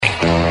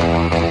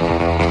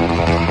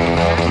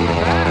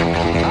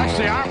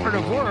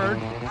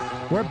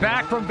We're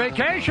back from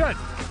vacation.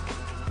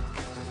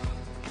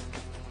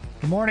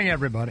 Good morning,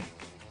 everybody.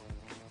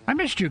 I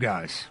missed you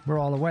guys. We're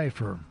all away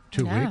for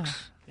 2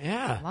 weeks.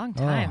 Yeah. Long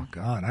time. Oh,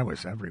 God, I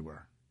was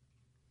everywhere.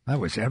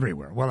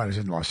 Well, I was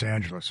in Los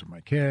Angeles with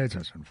my kids. I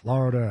was in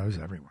Florida. I was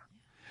everywhere.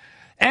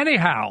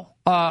 Anyhow,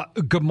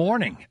 good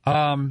morning.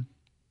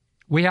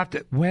 We have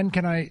to, when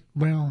can I,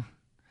 well,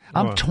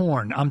 I'm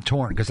torn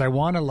because I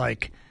want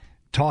to,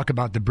 talk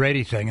about the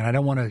Brady thing, and I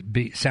don't want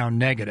to sound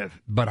negative,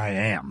 but I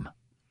am.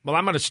 Well,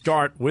 I'm going to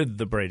start with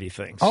the Brady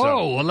thing. So.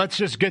 Oh, well, let's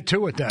just get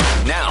to it then.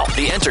 Now,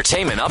 the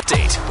entertainment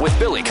update with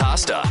Billy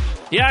Costa.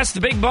 Yes,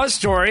 the big buzz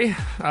story.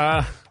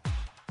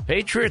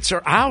 Patriots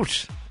are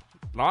out.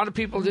 A lot of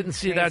people didn't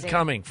see that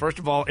coming. First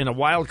of all, in a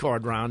wild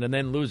card round, and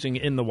then losing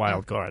in the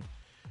wild card.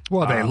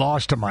 Well, they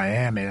lost to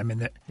Miami. I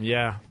mean,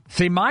 yeah.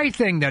 See, my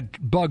thing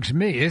that bugs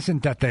me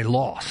isn't that they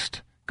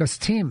lost, because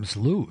teams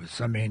lose.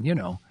 I mean,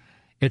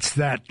 it's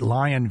that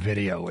Lion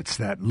video. It's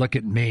that "look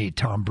at me"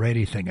 Tom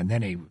Brady thing, and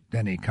then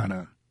he kind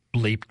of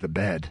bleeped the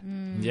bed.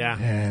 Yeah.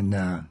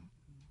 And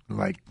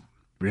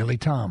really,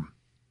 Tom?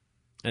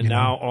 And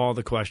now all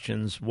the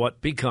questions: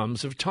 what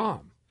becomes of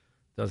Tom?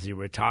 Does he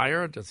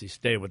retire? Does he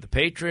stay with the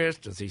Patriots?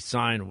 Does he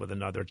sign with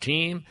another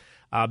team?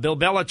 Bill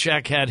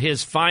Belichick had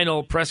his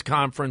final press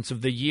conference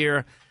of the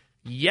year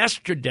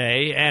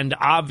yesterday and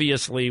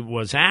obviously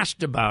was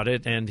asked about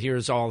it, and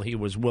here's all he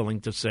was willing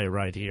to say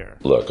right here.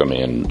 Look, I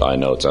mean, I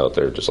know it's out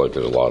there just like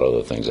there's a lot of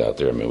other things out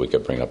there. I mean, we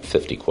could bring up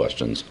 50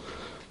 questions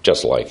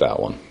just like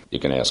that one. You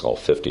can ask all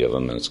 50 of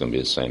them, and it's going to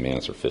be the same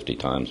answer 50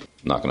 times. I'm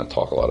not going to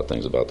talk a lot of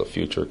things about the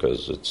future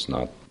because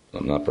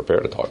I'm not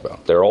prepared to talk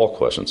about. They're all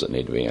questions that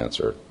need to be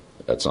answered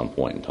at some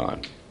point in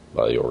time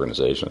by the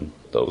organization.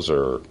 Those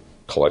are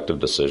collective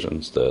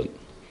decisions that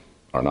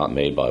are not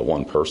made by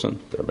one person.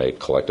 They're made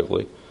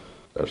collectively.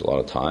 There's a lot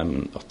of time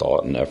and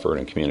thought and effort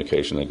and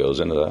communication that goes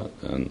into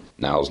that, and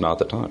now's not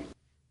the time.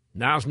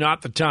 Now's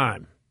not the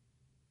time.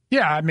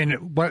 Yeah, I mean,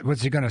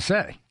 what's he going to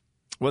say?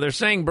 Well, they're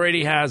saying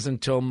Brady has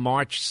until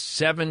March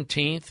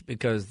 17th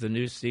because the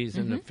new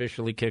season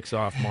officially kicks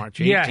off March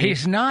 18th. Yeah,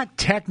 he's not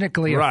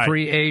technically a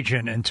free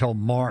agent until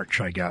March,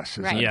 I guess,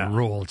 is the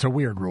rule. It's a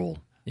weird rule.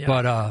 Yeah.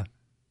 But,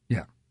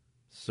 yeah.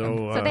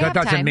 So that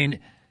doesn't mean,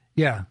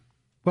 yeah.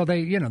 Well,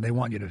 they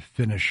want you to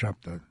finish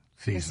up the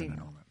season and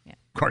all that. Yeah.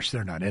 Of course,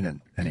 they're not in it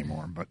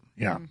anymore, but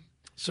yeah.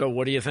 So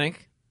what do you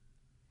think?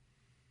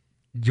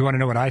 Do you want to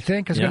know what I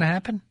think is going to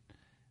happen?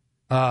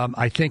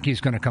 I think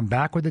he's going to come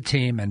back with the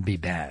team and be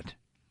bad.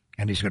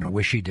 And he's going to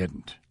wish he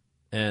didn't.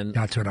 And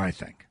that's what I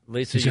think.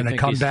 Lisa, he's going to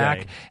come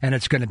back, and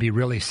it's going to be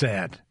really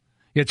sad.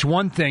 It's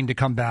one thing to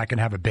come back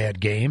and have a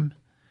bad game.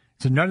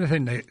 It's another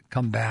thing to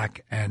come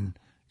back and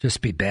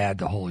just be bad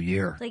the whole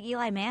year. Like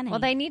Eli Manning.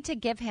 Well, they need to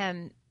give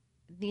him,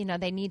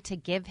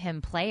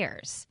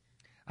 players.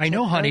 I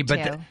know, honey,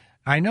 but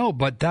I know,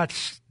 but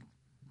that's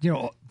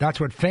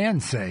what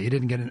fans say. You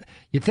didn't get it.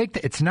 You think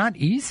that it's not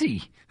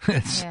easy.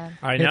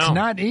 I know. It's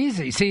not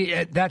easy. See,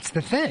 that's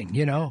the thing.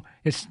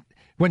 It's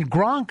when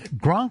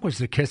Gronk was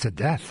the kiss of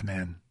death,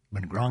 man.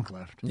 When Gronk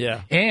left.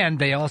 Yeah. And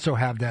they also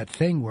have that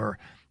thing where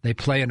they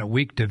play in a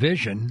weak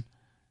division.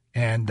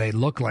 And they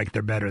look like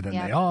they're better than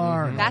they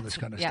are, and all this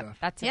kind of stuff.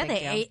 That's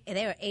they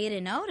were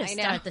 8-0 to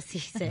start the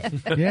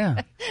season.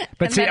 Yeah,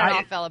 but and see, then it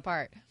all fell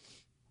apart.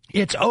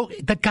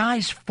 The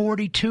guy's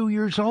 42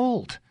 years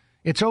old.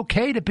 It's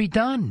okay to be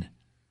done.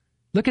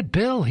 Look at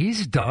Bill;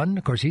 he's done.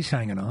 Of course, he's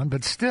hanging on,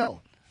 but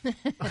still.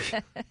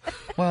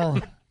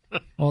 Well,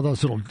 all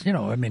those little,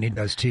 he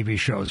does TV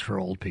shows for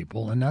old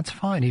people, and that's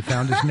fine. He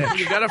found his niche.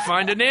 You got to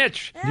find a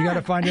niche. You got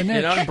to find a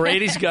niche.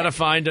 Brady's got to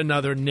find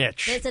another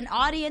niche. There's an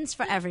audience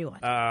for everyone.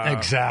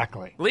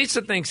 Exactly.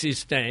 Lisa thinks he's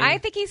staying. I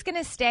think he's going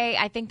to stay.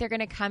 I think they're going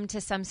to come to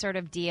some sort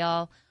of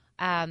deal.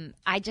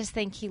 I just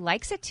think he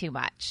likes it too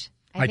much.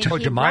 I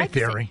told you my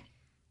theory.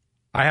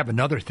 I have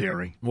another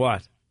theory.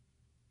 What?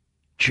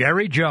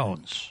 Jerry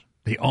Jones,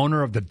 the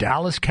owner of the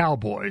Dallas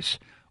Cowboys,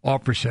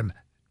 offers him...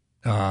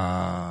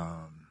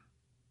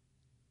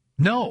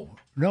 No,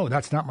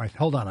 that's not my...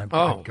 Hold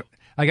on.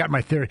 I got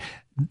my theory.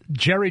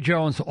 Jerry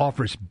Jones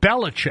offers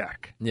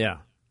Belichick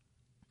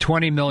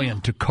 $20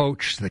 million to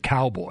coach the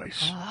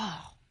Cowboys.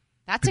 Oh,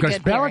 that's a good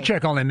theory. Because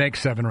Belichick only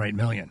makes $7 or $8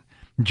 million.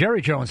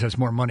 Jerry Jones has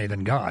more money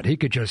than God. He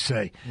could just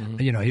say,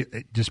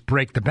 just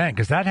break the bank,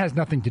 because that has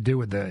nothing to do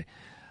with the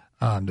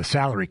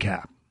salary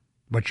cap,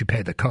 what you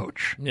pay the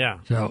coach. Yeah.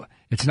 So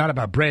it's not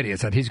about Brady.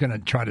 It's that he's going to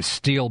try to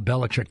steal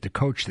Belichick to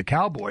coach the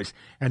Cowboys,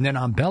 and then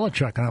I'm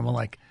Belichick, and I'm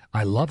like,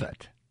 I love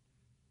it.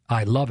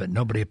 I love it.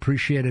 Nobody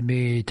appreciated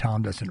me.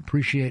 Tom doesn't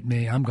appreciate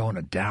me. I'm going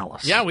to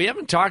Dallas. Yeah, we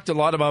haven't talked a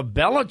lot about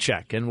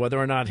Belichick and whether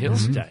or not he'll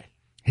stay.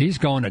 He's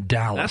going to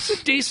Dallas.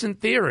 That's a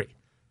decent theory.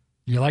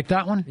 You like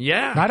that one?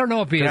 Yeah. I don't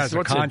know if he has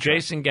a contract.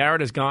 Jason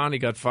Garrett is gone. He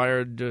got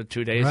fired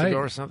 2 days ago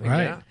or something.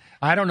 Right. Yeah.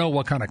 I don't know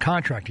what kind of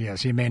contract he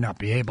has. He may not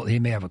be able. He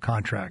may have a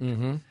contract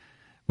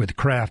with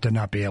Kraft and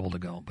not be able to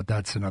go. But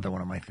that's another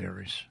one of my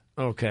theories.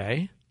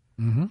 Okay.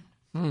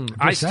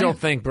 I still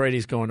think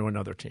Brady's going to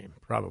another team,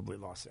 probably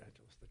Los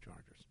Angeles, the Chargers.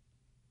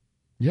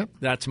 Yep.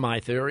 That's my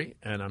theory,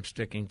 and I'm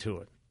sticking to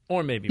it.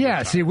 Or maybe Yeah,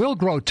 retire. see, we'll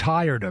grow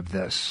tired of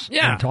this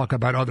Yeah. and talk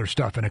about other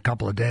stuff in a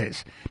couple of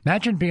days.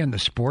 Imagine being the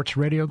sports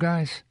radio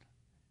guys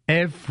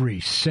every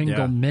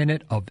single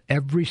minute of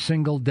every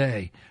single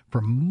day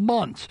for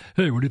months.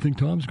 Hey, where do you think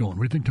Tom's going?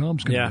 Where do you think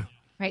Tom's going? Yeah.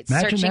 Right,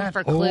 Imagine searching that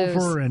for clues.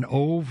 over and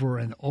over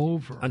and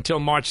over. Until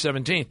March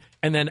 17th.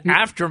 And then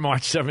after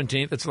March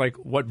 17th, it's like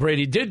what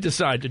Brady did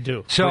decide to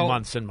do for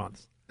months and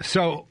months.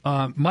 So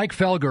Mike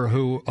Felger,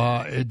 who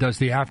does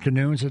the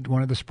afternoons at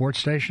one of the sports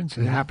stations,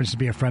 it happens to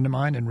be a friend of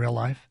mine in real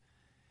life.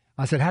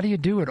 I said, how do you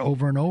do it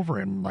over and over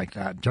and like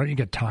that? Don't you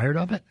get tired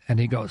of it? And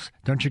he goes,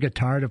 don't you get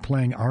tired of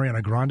playing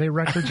Ariana Grande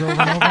records over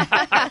and over?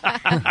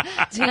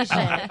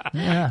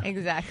 Yeah.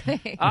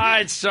 Exactly. All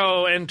right,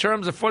 so in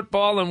terms of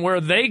football and where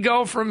they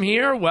go from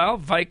here, well,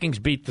 Vikings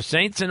beat the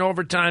Saints in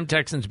overtime.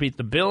 Texans beat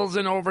the Bills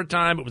in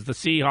overtime. It was the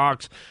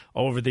Seahawks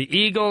over the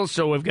Eagles.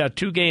 So we've got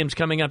two games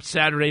coming up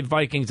Saturday,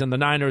 Vikings and the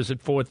Niners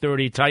at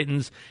 4:30,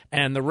 Titans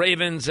and the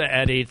Ravens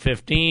at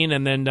 8:15.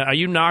 And then are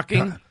you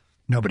knocking?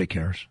 Nobody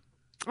cares.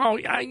 Oh,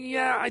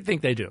 yeah, I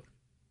think they do.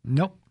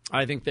 Nope.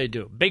 I think they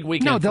do. Big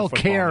weekend No, for they'll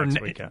football care.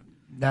 next weekend.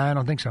 No, I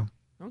don't think so.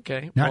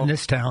 Okay. Not in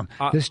this town.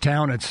 This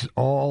town, it's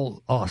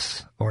all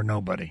us or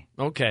nobody.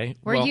 Okay.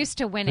 We're used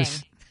to winning.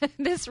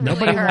 This really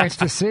Nobody hurts. wants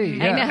to see.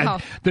 Yeah. I know.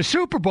 And the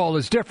Super Bowl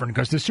is different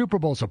because the Super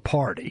Bowl's a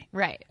party.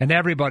 Right. And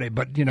everybody,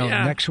 but,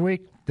 next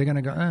week, they're going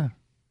to go,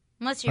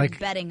 Unless you're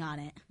betting on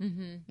it.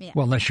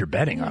 Well, unless you're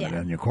betting on it, Yeah.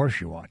 and of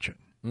course you watch it.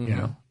 You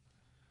know?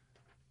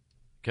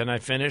 Can I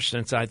finish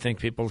since I think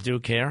people do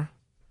care?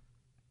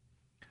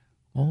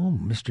 Oh,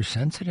 Mr.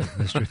 Sensitive,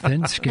 Mr.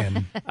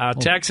 Thin-Skin.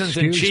 Texans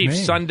and excuse Chiefs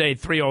me. Sunday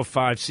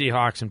 3:05.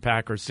 Seahawks and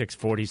Packers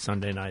 6:40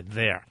 Sunday night.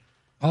 There.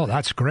 Oh,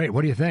 that's great.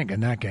 What do you think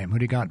in that game? Who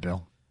do you got,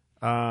 Bill?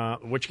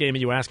 Which game are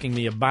you asking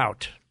me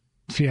about?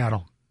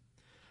 Seattle.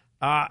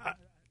 I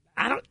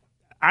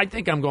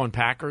think I'm going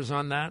Packers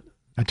on that.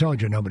 I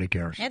told you nobody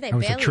cares. Yeah, they that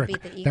was a barely trick.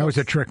 beat the Eagles. That was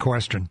a trick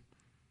question.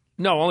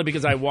 No, only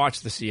because I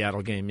watched the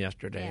Seattle game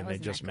yesterday Yeah, it and they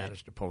wasn't just that good.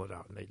 managed to pull it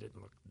out and they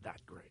didn't look that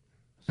great.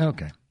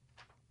 Okay.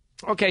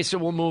 Okay, so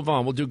we'll move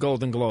on. We'll do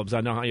Golden Globes.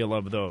 I know how you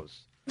love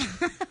those.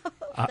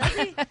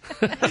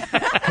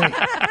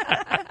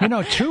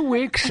 2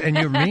 weeks and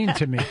you're mean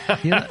to me.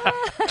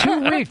 2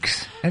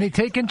 weeks and he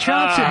taking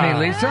shots at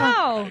me, Lisa.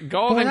 Oh,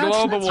 Golden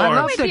Well, Globe that's- Awards. I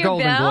love with the you,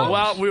 Golden Bill. Globes.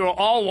 Well, we were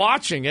all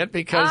watching it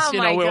because, Oh, we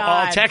my were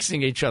all God.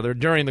 texting each other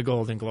during the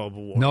Golden Globe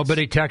Awards.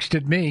 Nobody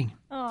texted me.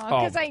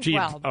 because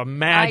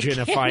imagine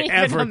if I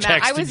ever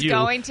texted I was you.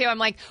 going to. I'm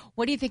like,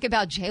 what do you think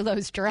about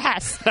J-Lo's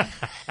dress?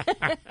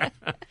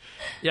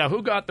 Yeah,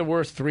 who got the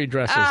worst three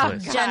dresses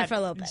list? God. Jennifer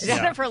Lopez.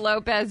 Jennifer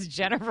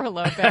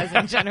Lopez,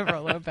 and Jennifer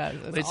Lopez.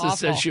 It was Lisa awful.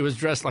 said she was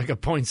dressed like a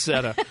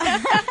poinsettia.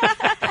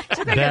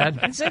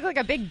 Dad. She looked like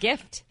a big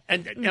gift.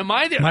 And am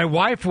I the My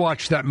wife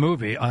watched that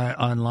movie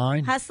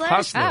online. Hustlers?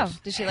 Hustlers? Oh,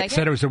 did she like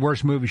Said it? it was the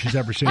worst movie she's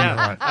ever seen in her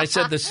life. I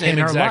said the same In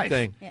her exact life.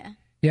 thing. Yeah.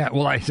 Yeah,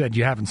 well, I said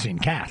you haven't seen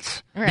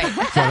Cats. Right. So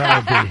that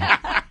would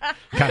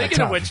be kind of Speaking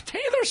tough. of which,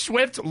 Taylor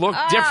Swift looked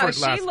Oh, different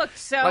she last. looked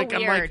so I'm like,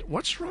 weird.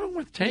 what's wrong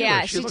with Taylor?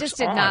 Yeah, she looks just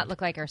did odd. not look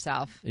like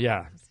herself.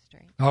 Yeah.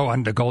 Oh,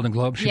 and the Golden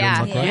Globe, she Yeah.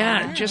 didn't look like. Yeah,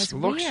 Yeah, it just it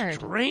was looks weird.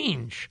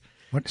 strange.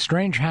 What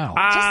strange? How?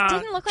 Just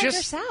didn't look like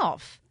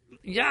herself.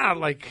 Yeah,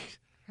 like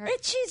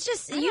She's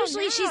just, don't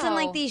usually she's in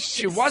like know. these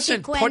She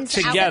wasn't put sequins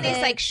together. Out with outfits.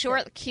 these like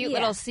short, cute Yeah.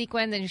 little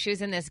sequins, and she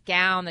was in this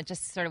gown that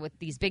just sort of with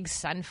these big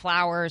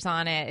sunflowers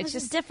on it. It It's was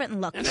just a different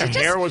look. her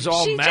hair was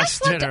all she messed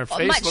just and her looked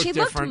face much, looked she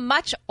different. looked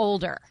much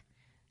older,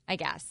 I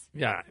guess.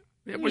 Yeah.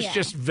 It was Yeah.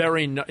 just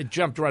very. It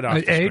jumped right off.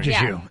 It the screen. ages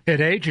Yeah. you.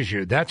 It ages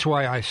you. That's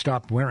why I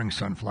stopped wearing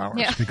sunflowers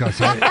Yeah. because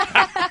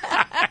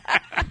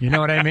you know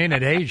what I mean.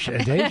 It ages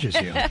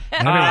you.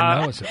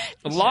 Everyone knows it.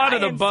 A lot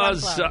of the Giant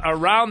buzz sunflower.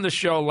 around the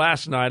show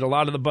last night, a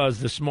lot of the buzz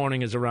this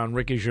morning is around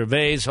Ricky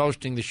Gervais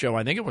hosting the show.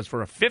 I think it was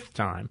for a fifth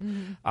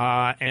time.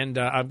 And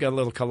I've got a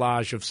little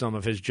collage of some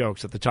of his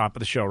jokes at the top of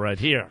the show right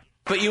here.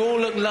 But you all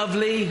look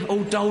lovely,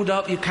 all dolled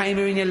up. You came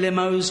here in your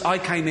limos. I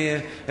came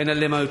here in a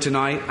limo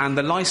tonight, and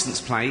the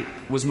licence plate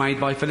was made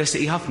by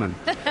Felicity Huffman.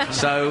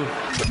 So,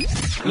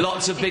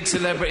 lots of big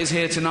celebrities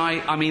here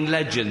tonight. I mean,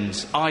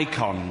 legends,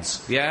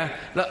 icons, yeah?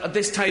 Look, at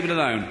this table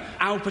alone,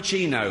 Al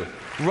Pacino,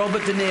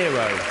 Robert De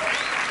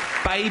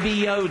Niro,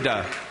 Baby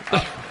Yoda.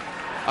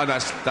 Oh,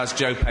 that's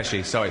Joe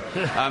Pesci, sorry.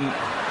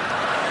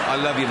 I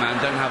love you,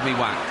 man. Don't have me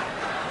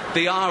whacked.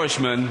 The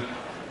Irishman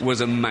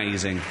was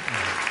amazing.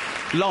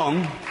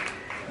 Long,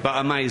 but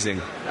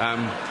amazing.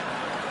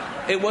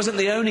 It wasn't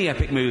the only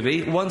epic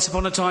movie. Once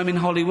Upon a Time in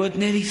Hollywood,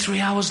 nearly 3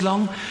 hours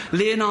long.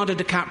 Leonardo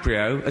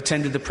DiCaprio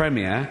attended the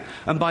premiere,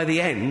 and by the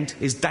end,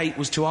 his date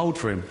was too old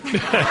for him. So,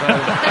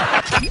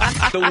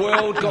 the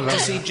world got to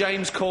see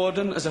James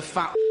Corden as a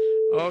fat...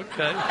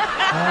 Okay.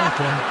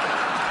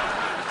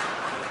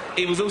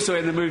 He was also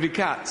in the movie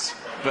Cats,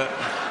 but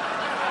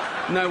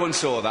no one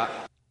saw that.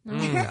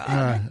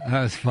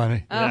 That's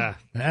funny. Yeah.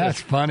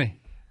 That's funny.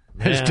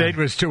 His Yeah. date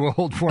was too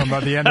old for him by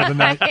the end of the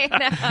night. I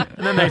know.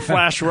 And then they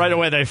flashed right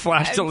away. They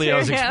flashed to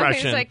Leo's Yeah,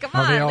 expression. He's like, come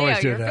Oh, they on, always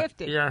Leo, do you're that.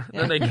 50. Yeah.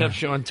 Then they kept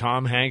showing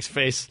Tom Hanks'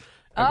 face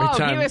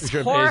time he was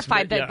your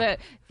horrified. basement-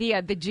 The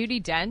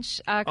Judi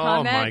Dench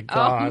comment. my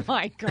God. Oh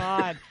my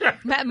God!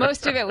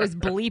 Most of it was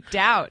bleeped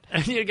out.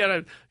 And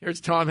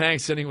here's Tom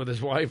Hanks sitting with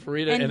his wife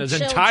Rita and his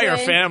children. entire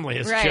family,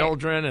 his Right.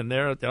 children, and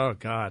they're oh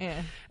God.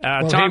 Yeah.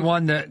 Well, Tom he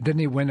won didn't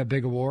he win a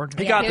big award?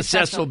 He got the his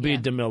Cecil special, B. yeah.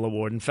 DeMille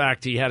Award. In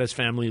fact, he had his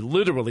family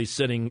literally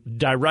sitting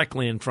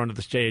directly in front of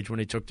the stage when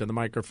he took to the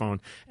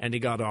microphone, and he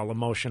got all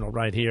emotional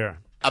right here.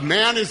 A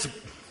man is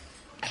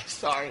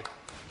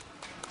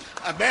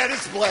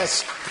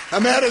blessed. A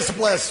man is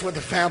blessed with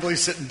a family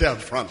sitting down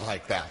front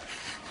like that.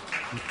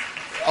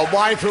 A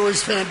wife who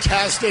is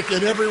fantastic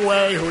in every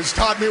way, who has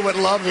taught me what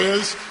love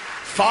is.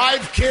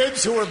 5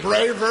 kids who are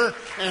braver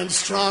and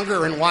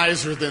stronger and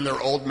wiser than their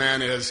old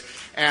man is.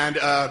 And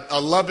a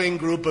loving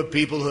group of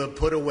people who have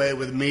put away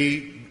with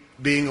me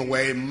being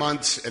away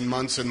months and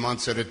months and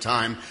months at a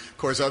time. Of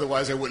course,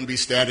 otherwise I wouldn't be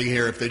standing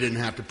here if they didn't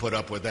have to put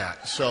up with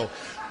that. So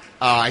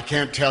I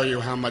can't tell you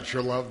how much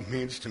your love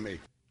means to me.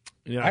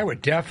 Yeah. I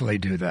would definitely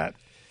do that.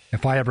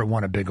 If I ever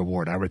won a big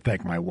award, I would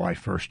thank my wife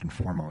first and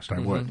foremost. I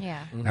would.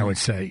 Yeah. I would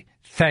say,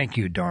 thank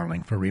you,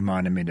 darling, for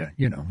reminding me to,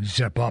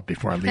 zip up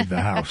before I leave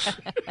the house.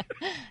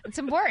 It's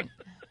important.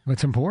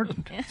 It's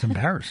important. It's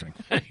embarrassing.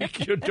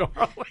 Thank you,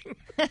 darling.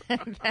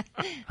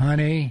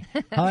 Honey,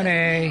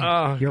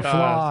 Oh, you're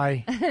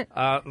God.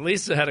 fly.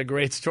 Lisa had a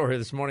great story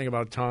this morning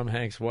about Tom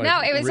Hanks' wife. No,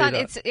 it was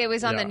Rita. it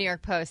was on Yeah. the New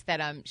York Post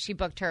that she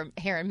booked her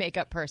hair and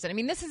makeup person. I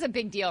mean, this is a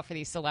big deal for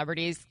these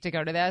celebrities to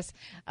go to this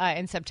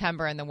in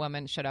September, and the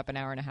woman showed up an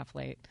hour and a half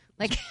late.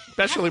 Like,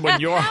 Especially when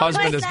your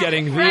husband is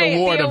getting the right,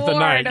 award the of the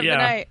night. of the Yeah.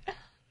 night.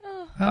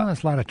 Oh,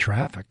 there's a lot of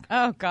traffic.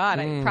 Oh God,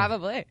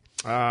 probably.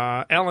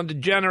 Ellen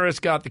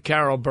DeGeneres got the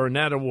Carol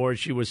Burnett Award.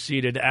 She was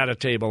seated at a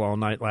table all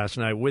night last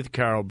night with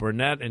Carol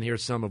Burnett, and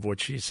here's some of what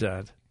she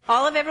said.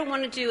 All I've ever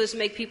wanted to do is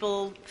make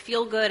people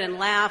feel good and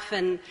laugh,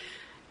 and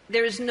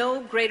there is no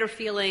greater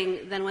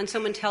feeling than when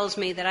someone tells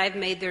me that I've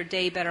made their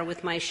day better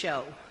with my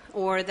show,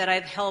 or that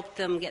I've helped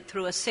them get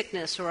through a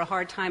sickness or a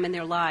hard time in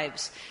their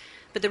lives.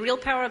 But the real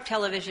power of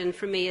television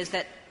for me is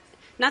that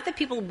not that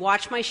people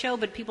watch my show,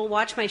 but people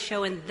watch my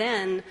show and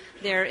then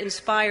they're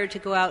inspired to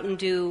go out and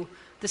do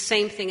the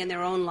same thing in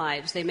their own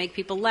lives. They make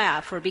people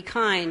laugh or be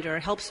kind or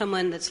help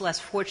someone that's less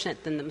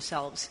fortunate than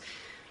themselves.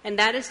 And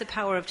that is the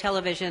power of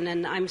television,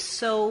 and I'm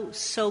so,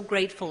 so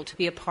grateful to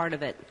be a part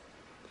of it.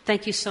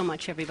 Thank you so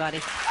much, everybody.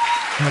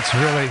 That's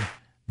really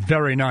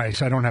very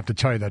nice. I don't have to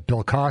tell you that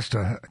Bill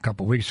Costa a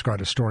couple of weeks ago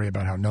had a story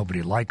about how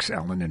nobody likes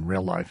Ellen in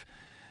real life.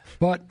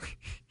 But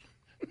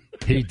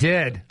he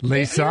did,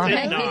 Lisa.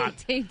 Did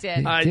not. He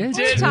did. I did?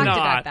 did We talked not.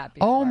 about that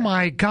before. Oh,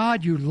 my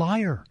God, you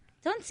liar.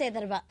 Don't say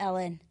that about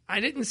Ellen. I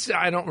didn't say.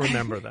 I don't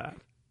remember that.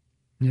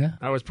 Yeah.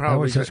 I was probably That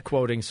was just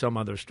quoting some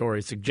other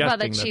story, suggesting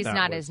Well, that she's that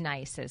not was. as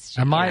nice as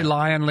she Am I is.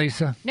 lying,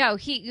 Lisa? No,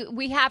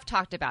 we have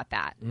talked about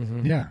that.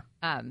 Yeah.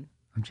 Um,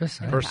 I'm just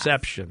saying.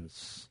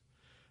 Perceptions.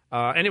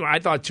 Anyway, I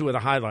thought 2 of the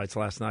highlights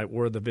last night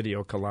were the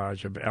video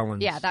collage of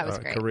Ellen's Yeah, that was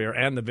great. career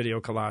and the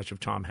video collage of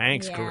Tom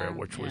Hanks' Yeah, career,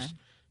 which was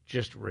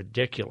just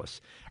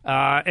ridiculous.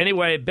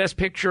 Anyway, Best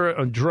Picture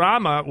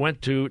drama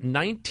went to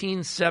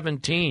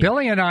 1917.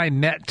 Billy and I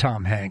met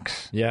Tom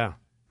Hanks. Yeah.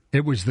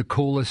 It was the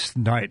coolest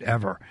night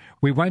ever.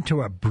 We went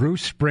to a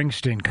Bruce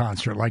Springsteen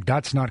concert. Like,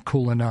 that's not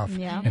cool enough.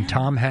 Yeah. And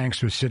Tom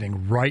Hanks was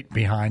sitting right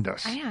behind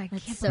us. I know. I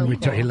That's can't so And we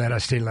cool. he let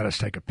us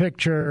take a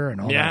picture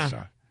and all Yeah. that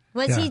stuff.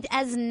 Was Yeah. he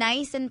as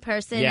nice in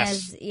person Yes.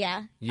 as,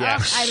 yeah?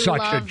 Yes. Oh, I Such a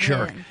love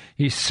jerk. him.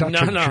 He's such No,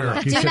 a no, jerk.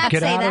 no. He Do said, not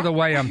 "Get say out that." of the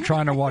way. I'm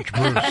trying to watch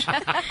Bruce."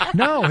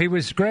 No, he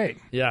was great.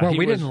 Yeah, Well, he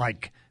we was- didn't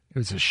like. It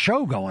was a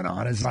show going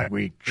on. It's like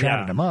we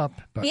chatted Yeah. him up.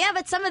 But Yeah,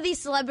 but some of these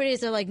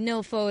celebrities are like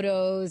no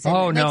photos. And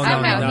Oh, like, no, some no,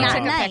 are no, not no. He took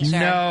a nice. picture.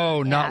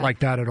 no, not Yeah. like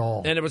that at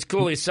all. And it was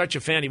cool. He's such a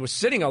fan. He was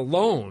sitting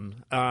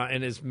alone,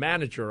 and his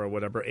manager or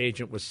whatever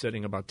agent was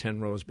sitting about 10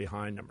 rows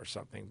behind him or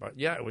something. But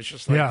yeah, it was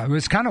just like. Yeah, it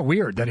was kind of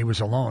weird that he was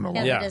alone.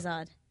 Yeah, Yeah. that is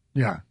odd.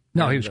 Yeah.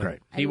 No, he was great.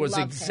 He I was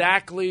love him.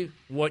 exactly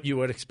what you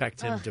would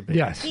expect him to be.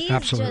 Yes, He's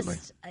absolutely.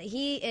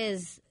 he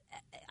is,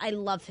 I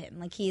love him.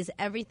 Like, he's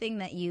everything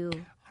that you.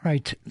 All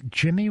right,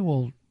 Jimmy is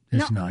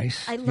No,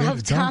 nice. I Yeah,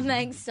 love Tom don't-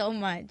 Hanks so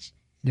much.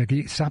 Yeah,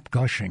 stop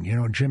gushing. You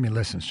know, Jimmy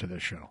listens to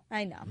this show.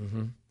 I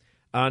know.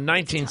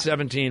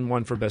 1917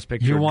 won for Best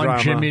Picture You want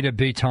drama. Jimmy to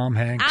be Tom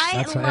Hanks?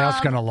 That's love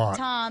asking a lot.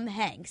 Tom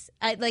Hanks.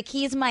 Like,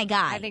 he's my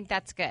guy. I think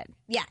that's good.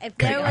 Yeah, if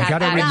Okay, there was I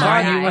gotta a remind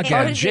guy, you it again.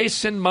 would be-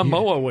 Jason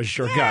Momoa was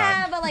your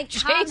Yeah, guy. but like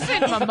Tom Jason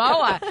Hanks.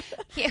 Momoa,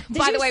 he,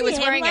 by you the way, see was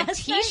him wearing a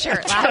last night?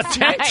 T-shirt last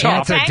Tank night.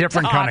 top. That's a Tank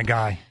different top. kind of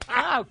guy.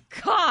 Oh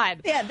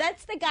God! Yeah,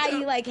 that's the guy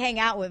you like hang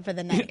out with for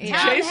the night. Tom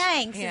Jason-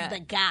 Hanks Yeah. is the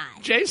guy.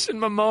 Jason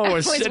Momoa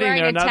was Was sitting wearing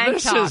there. a Now, tank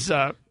this top. is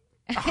a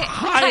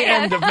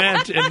high-end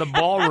event in the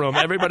ballroom.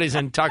 Everybody's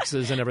in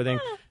tuxes and everything.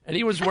 And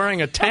he was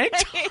wearing a tank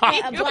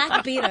top. A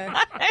black beater.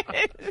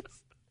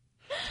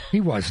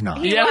 He was not.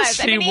 He Yes,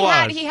 was. I mean, he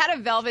was. He had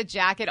a velvet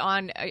jacket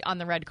on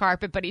the red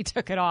carpet, but he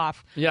took it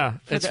off. Yeah,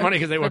 it's the- funny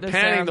because they for were the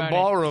panning the ceremony.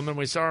 ballroom, and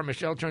we saw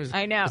Michelle Turner.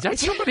 I know. Is that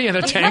somebody in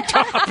a tank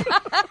top?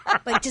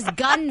 Like, just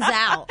guns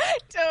out.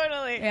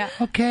 Totally. Yeah.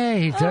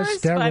 Okay, he does Oh, it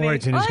was funny.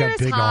 steroids and he's Oh, got it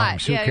was big hot.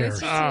 arms. Who Yeah,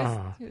 cares?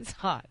 It was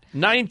hot.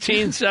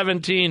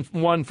 1917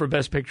 won for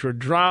Best Picture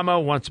Drama.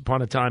 Once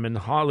Upon a Time in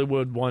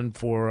Hollywood won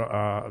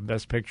for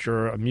Best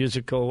Picture a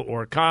Musical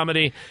or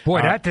Comedy.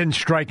 Boy, that didn't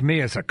strike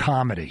me as a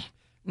comedy.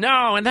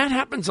 No, and that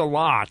happens a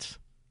lot.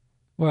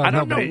 Well, I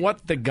don't know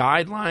what the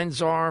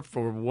guidelines are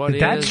for what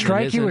did that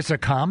strike you as a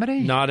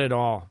comedy? Not at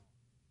all.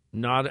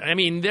 I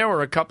mean, there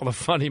were a couple of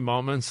funny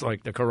moments,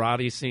 like the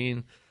karate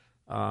scene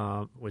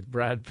with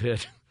Brad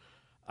Pitt.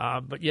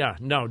 But yeah,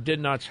 no, did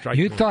not strike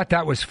me. You thought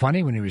that was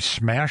funny when he was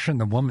smashing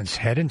the woman's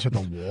head into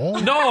the wall?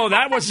 No,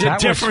 that was a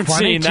different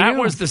scene. That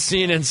was the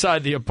scene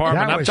inside the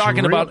apartment. I'm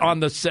talking about on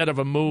the set of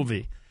a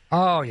movie.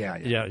 Oh, yeah.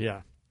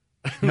 Yeah.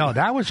 No,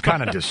 that was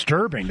kind of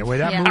disturbing, the way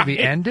that movie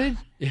ended.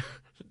 Yeah,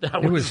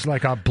 it was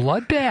like a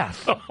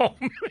bloodbath. Oh,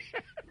 man.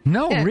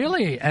 No,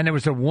 really. And it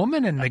was a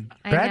woman and the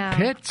Brad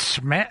Pitt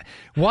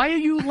Why are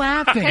you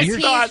laughing? You're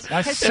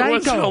a psycho. It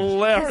was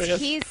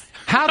hilarious.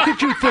 How could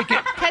you think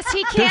it? Because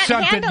he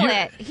can't handle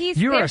it.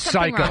 You're a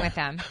something psycho. wrong with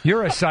him.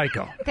 You're a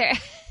psycho.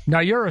 Now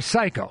you're a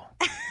psycho.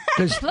 Look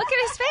at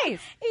his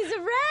face. He's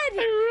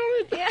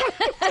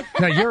red.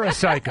 Now you're a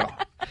psycho.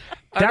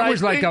 That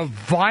was like a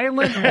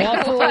violent,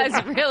 awful. It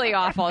was really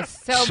awful.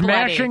 So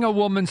smashing bloody. a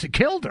woman's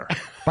killed her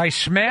by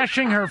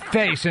smashing her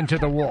face into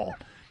the wall.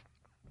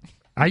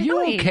 Are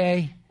you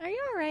okay? Are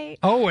you all right?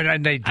 Oh,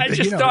 and they. I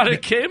just thought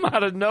it came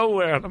out of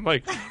nowhere, and I'm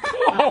like,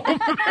 oh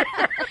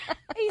man.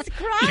 He's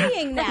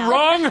crying now.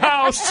 Wrong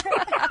house.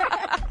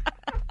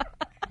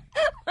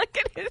 Look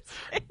at his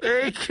face.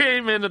 They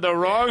came into the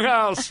wrong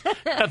house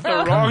at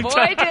the wrong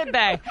time. Boy, did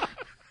they.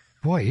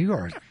 Boy, you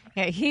are.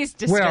 Yeah, he's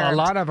disturbed. Well, a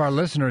lot of our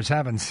listeners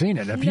haven't seen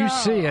it. If you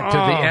see it to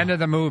the end of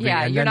the movie,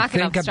 and you're then not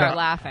going think to start about,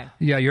 laughing.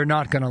 Yeah, you're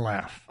not going to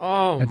laugh.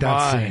 Oh, at that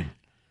my. scene.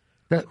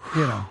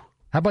 How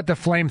about the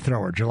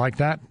flamethrower? Did you like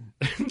that?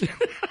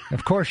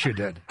 Of course you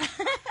did.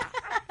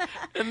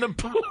 In the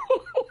pool.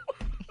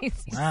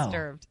 He's Wow.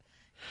 disturbed.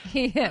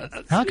 He is.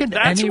 How could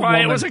That's any why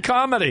woman, it was a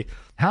comedy.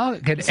 How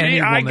could See,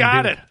 any woman I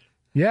got do it.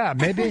 Yeah,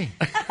 maybe.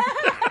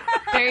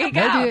 There you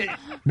go.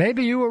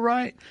 Maybe you were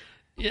right.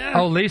 Yeah.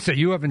 Oh, Lisa,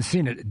 you haven't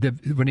seen it.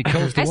 When he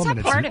kills the I saw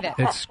woman, part of it.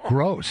 It's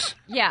gross.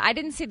 Yeah, I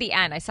didn't see the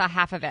end. I saw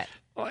half of it.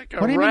 Like a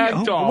What do you rag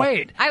mean? doll.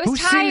 Wait, I was who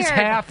tired. sees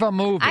half a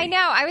movie? I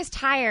know. I was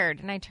tired,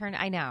 and I turned.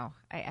 I know.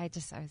 I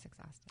was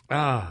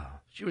exhausted.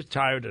 She was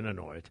tired and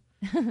annoyed.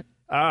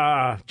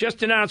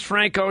 Just announced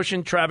Frank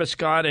Ocean, Travis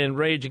Scott, and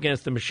Rage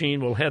Against the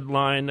Machine will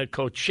headline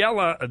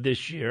Coachella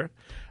this year.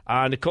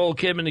 Nicole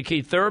Kidman and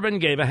Keith Urban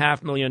gave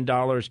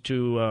 $500,000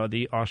 to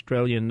the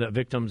Australian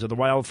victims of the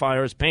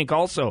wildfires. Pink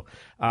also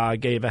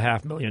gave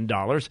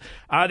 $500,000.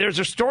 There's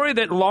a story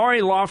that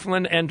Lori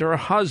Loughlin and her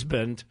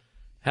husband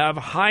have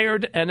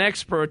hired an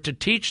expert to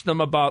teach them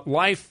about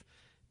life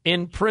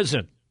in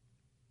prison,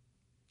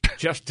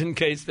 just in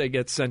case they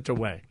get sent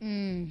away.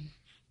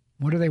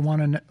 What do they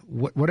want to know?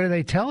 What do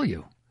they tell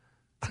you?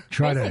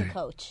 Try Prison to,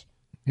 coach.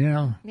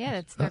 Yeah,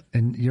 that's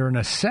and you're in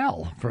a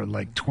cell for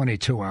like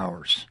 22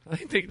 hours. I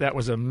think that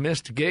was a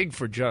missed gig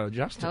for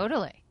Justin.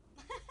 totally.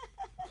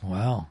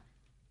 Wow.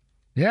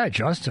 Yeah,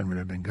 Justin would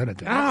have been good at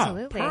that.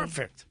 Absolutely.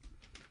 Perfect.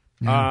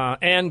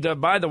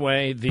 And by the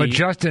way, But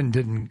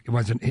Justin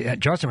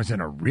Justin was in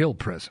a real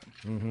prison.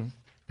 Mm-hmm.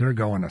 They're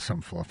going to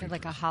some fluffy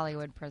Like a prison.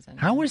 Hollywood prison.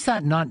 How is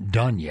that not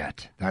done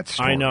yet? That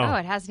story. I know. Oh,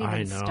 it hasn't I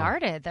even know.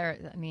 started.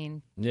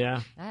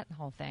 Yeah, That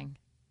whole thing.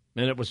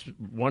 and it was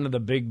one of the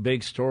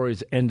big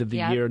stories, end of the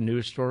Yep. year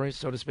news stories,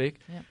 so to speak.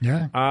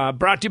 Yeah.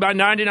 Brought to you by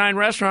 99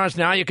 Restaurants.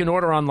 Now you can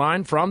order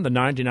online from the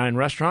 99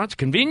 Restaurants.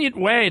 Convenient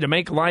way to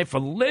make life a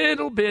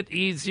little bit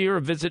easier.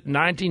 Visit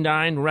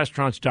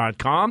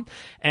 99restaurants.com.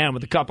 And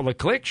with a couple of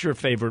clicks, your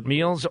favorite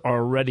meals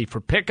are ready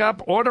for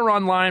pickup. Order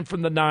online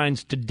from the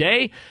Nines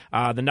today.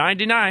 The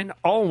 99,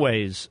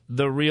 always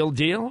the real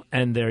deal.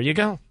 And there you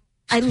go.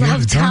 I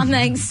love Tom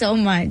Hanks so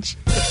much.